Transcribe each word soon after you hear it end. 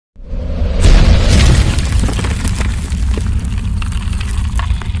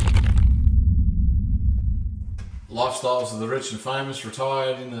lifestyles of the rich and famous,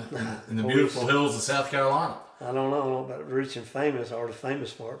 retired in the beautiful hills of South Carolina. I don't know about rich and famous or the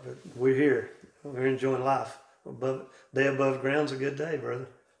famous part, but we're here. We're enjoying life. Day above ground's a good day, brother.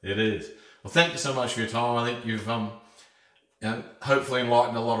 It is. Well, thank you so much for your time. I think you've hopefully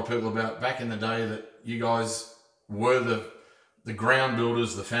enlightened a lot of people about back in the day that you guys were the ground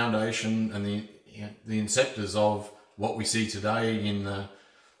builders, the foundation, and the inceptors of what we see today in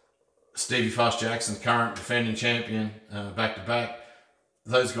Stevie Fast Jackson, current defending champion, back to back.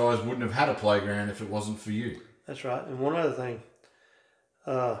 Those guys wouldn't have had a playground if it wasn't for you. That's right. And one other thing,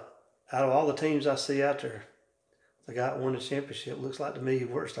 out of all the teams I see out there, the guy that won the championship looks like to me he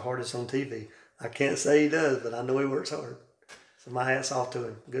works the hardest on TV. I can't say he does, but I know he works hard. So my hat's off to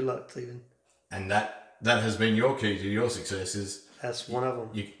him. Good luck, Stephen. And that has been your key to your success. That's one of them.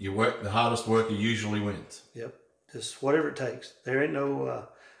 You work, the hardest worker usually wins. Yep. Just whatever it takes. There ain't no...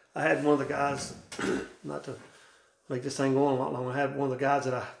 I had one of the guys, not to make this thing go on a lot longer, I had one of the guys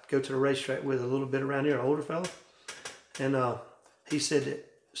that I go to the racetrack with a little bit around here, an older fella, and he said that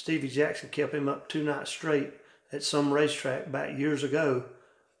Stevie Jackson kept him up 2 nights straight at some racetrack back years ago,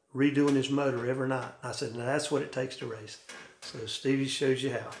 redoing his motor every night. I said, now that's what it takes to race. So Stevie shows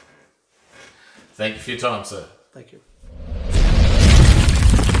you how. Thank you for your time, sir. Thank you.